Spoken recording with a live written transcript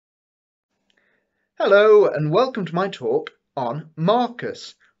Hello and welcome to my talk on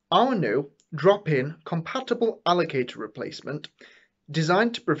MarkUs, our new drop-in compatible allocator replacement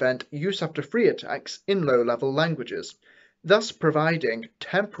designed to prevent use after free attacks in low-level languages, thus providing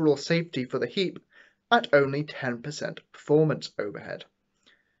temporal safety for the heap at only 10% performance overhead.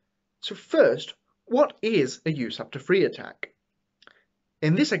 So first, what is a use after free attack?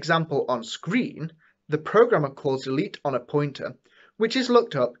 In this example on screen, the programmer calls delete on a pointer, which is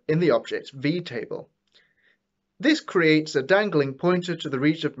looked up in the object's v table. This creates a dangling pointer to the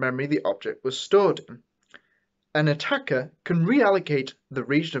region of memory the object was stored in. An attacker can reallocate the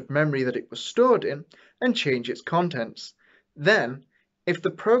region of memory that it was stored in and change its contents. Then, if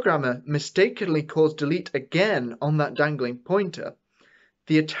the programmer mistakenly calls delete again on that dangling pointer,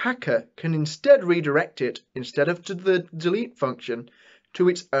 the attacker can instead redirect it, instead of to the delete function, to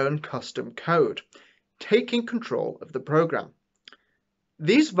its own custom code, taking control of the program.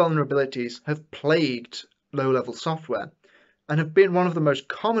 These vulnerabilities have plagued low-level software and have been one of the most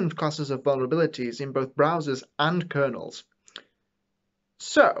common classes of vulnerabilities in both browsers and kernels.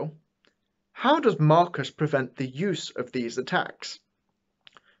 So, how does MarkUs prevent the use of these attacks?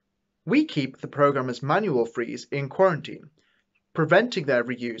 We keep the programmer's manual frees in quarantine, preventing their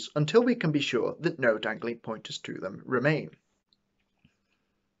reuse until we can be sure that no dangling pointers to them remain.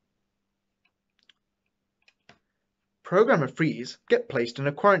 Programmer frees get placed in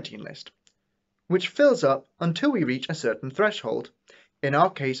a quarantine list, which fills up until we reach a certain threshold, in our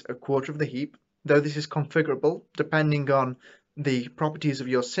case a quarter of the heap, though this is configurable depending on the properties of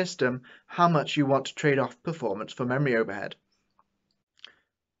your system, how much you want to trade off performance for memory overhead.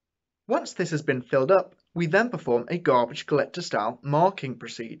 Once this has been filled up, we then perform a garbage collector style marking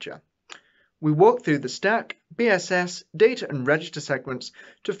procedure. We walk through the stack, BSS, data and register segments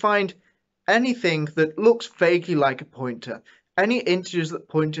to find anything that looks vaguely like a pointer, any integers that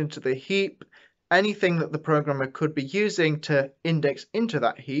point into the heap, anything that the programmer could be using to index into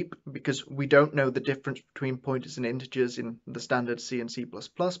that heap, because we don't know the difference between pointers and integers in the standard C and C++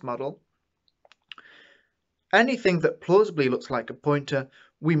 model. Anything that plausibly looks like a pointer,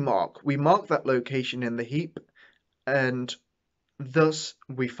 we mark. We mark that location in the heap, and thus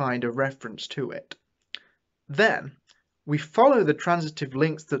we find a reference to it. Then we follow the transitive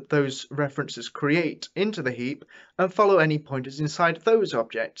links that those references create into the heap and follow any pointers inside those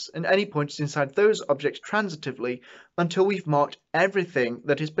objects and any pointers inside those objects transitively until we've marked everything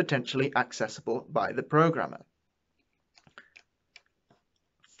that is potentially accessible by the programmer.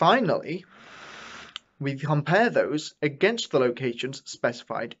 Finally, we compare those against the locations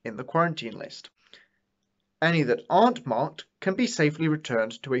specified in the quarantine list. Any that aren't marked can be safely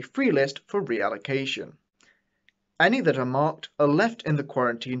returned to a free list for reallocation. Any that are marked are left in the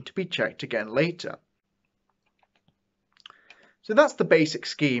quarantine to be checked again later. So that's the basic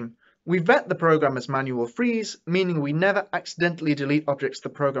scheme. We vet the programmer's manual frees, meaning we never accidentally delete objects the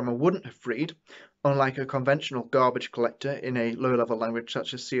programmer wouldn't have freed, unlike a conventional garbage collector in a low-level language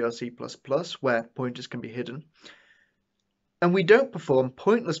such as C or C++, where pointers can be hidden. And we don't perform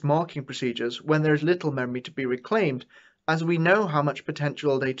pointless marking procedures when there is little memory to be reclaimed, as we know how much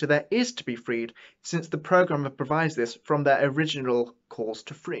potential data there is to be freed, since the programmer provides this from their original calls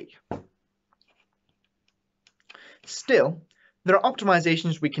to free. Still, there are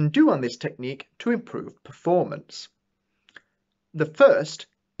optimizations we can do on this technique to improve performance. The first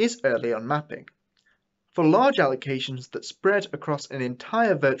is early unmapping. For large allocations that spread across an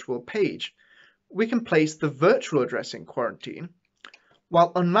entire virtual page, we can place the virtual address in quarantine,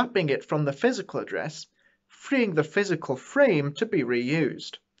 while unmapping it from the physical address, freeing the physical frame to be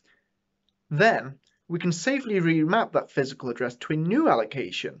reused. Then, we can safely remap that physical address to a new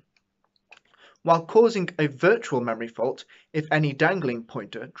allocation, while causing a virtual memory fault if any dangling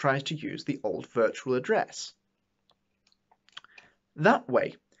pointer tries to use the old virtual address. That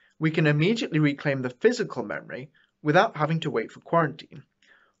way, we can immediately reclaim the physical memory without having to wait for quarantine,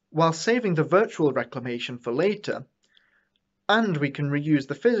 while saving the virtual reclamation for later, and we can reuse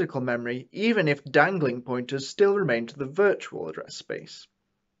the physical memory even if dangling pointers still remain to the virtual address space.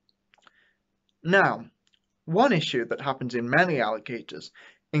 Now, one issue that happens in many allocators,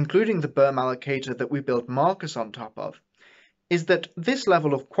 including the BERM allocator that we build MarkUs on top of, is that this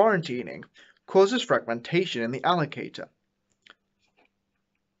level of quarantining causes fragmentation in the allocator.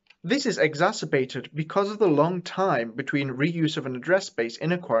 This is exacerbated because of the long time between reuse of an address space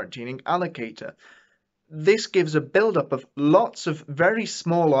in a quarantining allocator. This gives a buildup of lots of very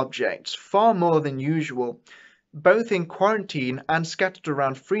small objects, far more than usual, both in quarantine and scattered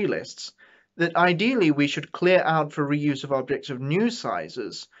around free lists, that ideally we should clear out for reuse of objects of new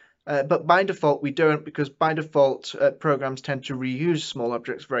sizes, But by default we don't, because by default programs tend to reuse small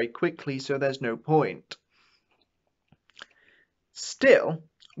objects very quickly, so there's no point. Still,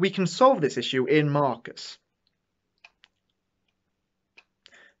 we can solve this issue in MarkUs.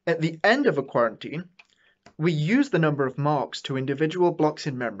 At the end of a quarantine, we use the number of marks to individual blocks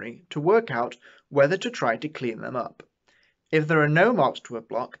in memory to work out whether to try to clean them up. If there are no marks to a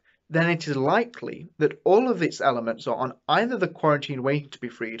block, then it is likely that all of its elements are on either the quarantine waiting to be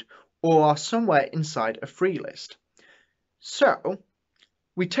freed or are somewhere inside a free list. So,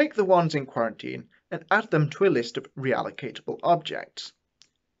 we take the ones in quarantine and add them to a list of reallocatable objects.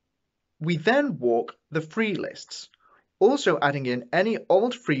 We then walk the free lists, also adding in any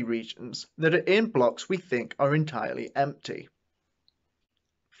old free regions that are in blocks we think are entirely empty.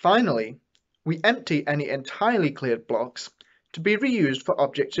 Finally, we empty any entirely cleared blocks to be reused for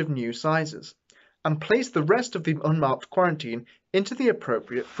objects of new sizes, and place the rest of the unmarked quarantine into the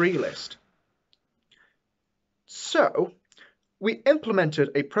appropriate free list. So, we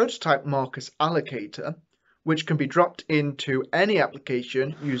implemented a prototype MarkUs allocator, which can be dropped into any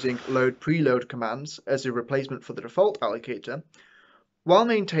application using load preload commands as a replacement for the default allocator, while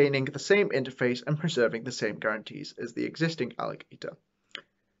maintaining the same interface and preserving the same guarantees as the existing allocator.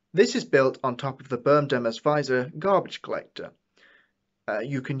 This is built on top of the berm-demas visor garbage collector.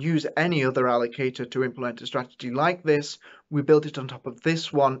 You can use any other allocator to implement a strategy like this. We built it on top of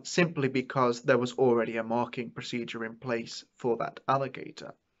this one simply because there was already a marking procedure in place for that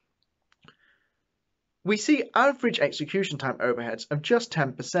allocator. We see average execution time overheads of just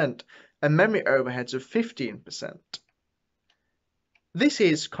 10% and memory overheads of 15%. This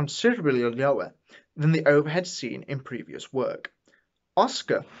is considerably lower than the overheads seen in previous work.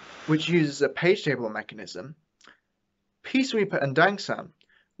 Oscar, which uses a page table mechanism, psweeper and Dangsan,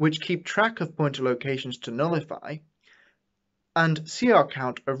 which keep track of pointer locations to nullify, and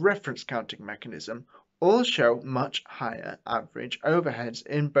crcount, a reference counting mechanism, all show much higher average overheads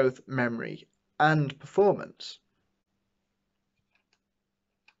in both memory and performance.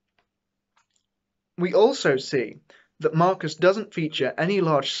 We also see that MarkUs doesn't feature any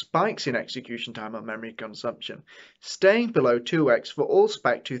large spikes in execution time or memory consumption, staying below 2x for all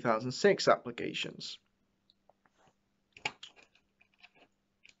Spec 2006 applications.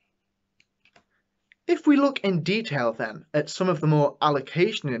 If we look in detail then at some of the more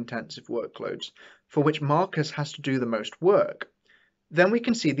allocation-intensive workloads for which MarkUs has to do the most work, then we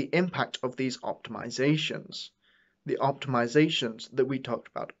can see the impact of these optimizations, the optimizations that we talked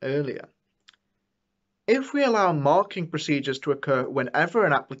about earlier. If we allow marking procedures to occur whenever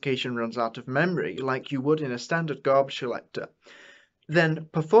an application runs out of memory, like you would in a standard garbage collector, then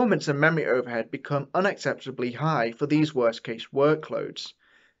performance and memory overhead become unacceptably high for these worst-case workloads.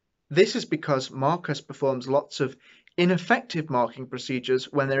 This is because MarkUs performs lots of ineffective marking procedures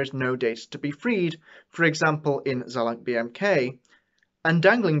when there is no data to be freed, for example in Zalanc BMK, and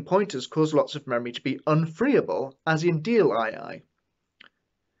dangling pointers cause lots of memory to be unfreeable, as in deal.ii.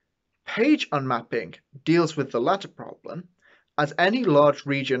 Page unmapping deals with the latter problem, as any large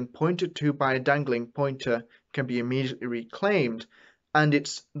region pointed to by a dangling pointer can be immediately reclaimed, and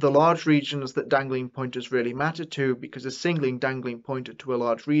it's the large regions that dangling pointers really matter to, because a singling dangling pointer to a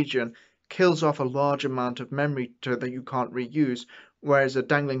large region kills off a large amount of memory that you can't reuse, whereas a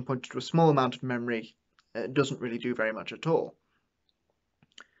dangling pointer to a small amount of memory doesn't really do very much at all.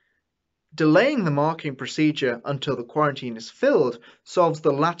 Delaying the marking procedure until the quarantine is filled solves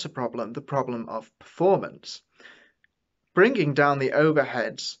the latter problem, the problem of performance, bringing down the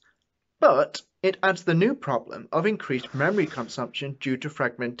overheads, but it adds the new problem of increased memory consumption due to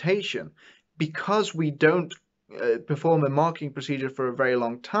fragmentation. Because we don't perform a marking procedure for a very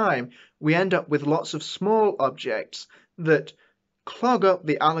long time, we end up with lots of small objects that clog up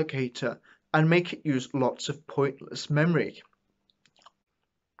the allocator and make it use lots of pointless memory.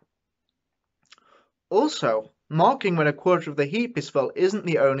 Also, marking when a quarter of the heap is full isn't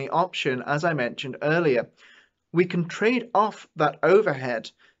the only option, as I mentioned earlier. We can trade off that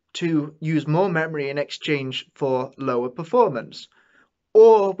overhead to use more memory in exchange for lower performance.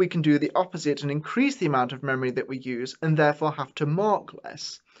 Or we can do the opposite and increase the amount of memory that we use and therefore have to mark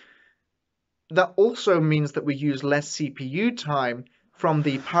less. That also means that we use less CPU time from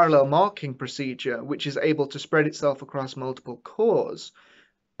the parallel marking procedure, which is able to spread itself across multiple cores,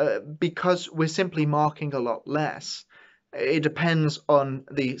 because we're simply marking a lot less. It depends on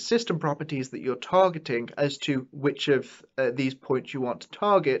the system properties that you're targeting as to which of these points you want to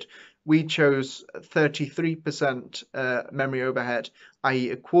target. We chose 33% memory overhead,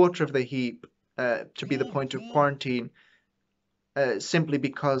 i.e. a quarter of the heap, to be the point of quarantine, simply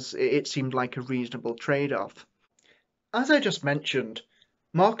because it seemed like a reasonable trade-off. As I just mentioned,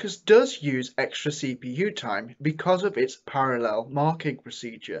 MarkUs does use extra CPU time because of its parallel marking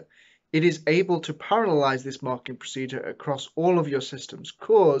procedure. It is able to parallelize this marking procedure across all of your system's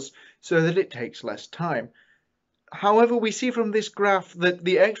cores so that it takes less time. However, we see from this graph that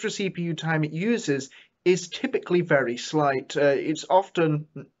the extra CPU time it uses is typically very slight. It's often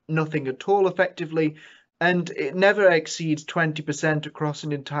nothing at all effectively, and it never exceeds 20% across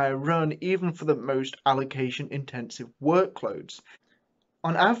an entire run, even for the most allocation-intensive workloads.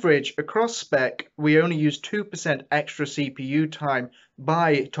 On average, across spec, we only use 2% extra CPU time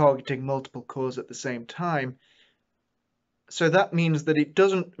by targeting multiple cores at the same time. So that means that it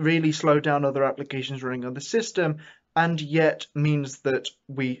doesn't really slow down other applications running on the system, and yet means that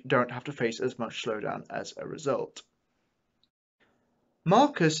we don't have to face as much slowdown as a result.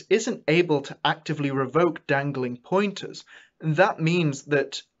 MarkUs isn't able to actively revoke dangling pointers. That means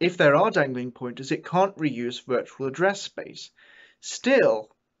that if there are dangling pointers, it can't reuse virtual address space.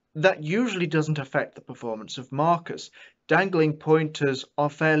 Still, that usually doesn't affect the performance of MarkUs. Dangling pointers are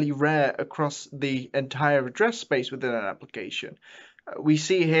fairly rare across the entire address space within an application. We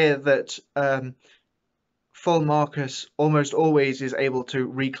see here that full MarkUs almost always is able to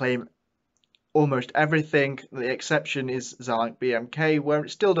reclaim almost everything. The exception is Xalink BMK, where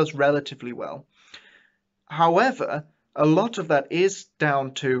it still does relatively well. However, a lot of that is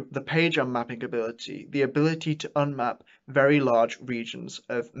down to the page unmapping ability, the ability to unmap very large regions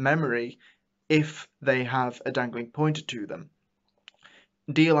of memory if they have a dangling pointer to them.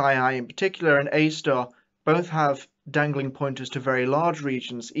 DLII in particular and A-star both have dangling pointers to very large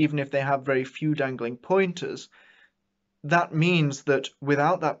regions, even if they have very few dangling pointers. That means that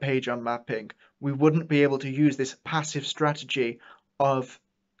without that page unmapping, we wouldn't be able to use this passive strategy of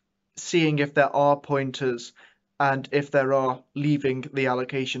seeing if there are pointers and if there are, leaving the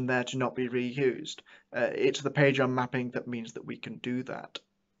allocation there to not be reused. It's the page unmapping that means that we can do that.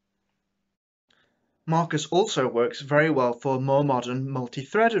 MarkUs also works very well for more modern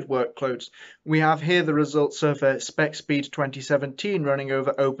multi-threaded workloads. We have here the results of Spec Speed 2017 running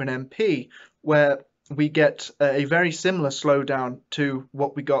over OpenMP, where we get a very similar slowdown to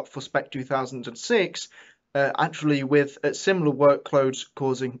what we got for Spec 2006, actually with similar workloads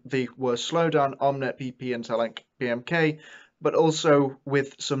causing the worst slowdown, Omnet BP and Xalink BMK, but also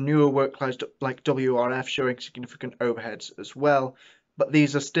with some newer workloads like WRF showing significant overheads as well. But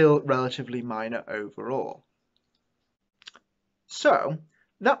these are still relatively minor overall. So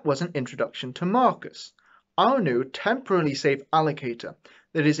that was an introduction to MarkUs, our new temporarily safe allocator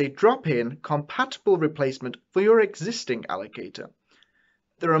that is a drop-in compatible replacement for your existing allocator.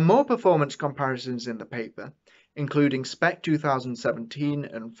 There are more performance comparisons in the paper, including Spec 2017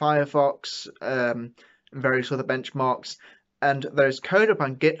 and Firefox, and various other benchmarks, and there's code up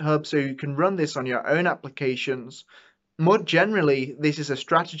on GitHub so you can run this on your own applications. More generally, this is a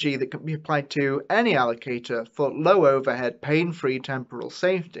strategy that can be applied to any allocator for low overhead, pain-free temporal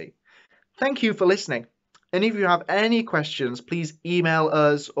safety. Thank you for listening. And if you have any questions, please email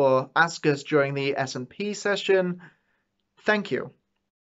us or ask us during the S&P session. Thank you.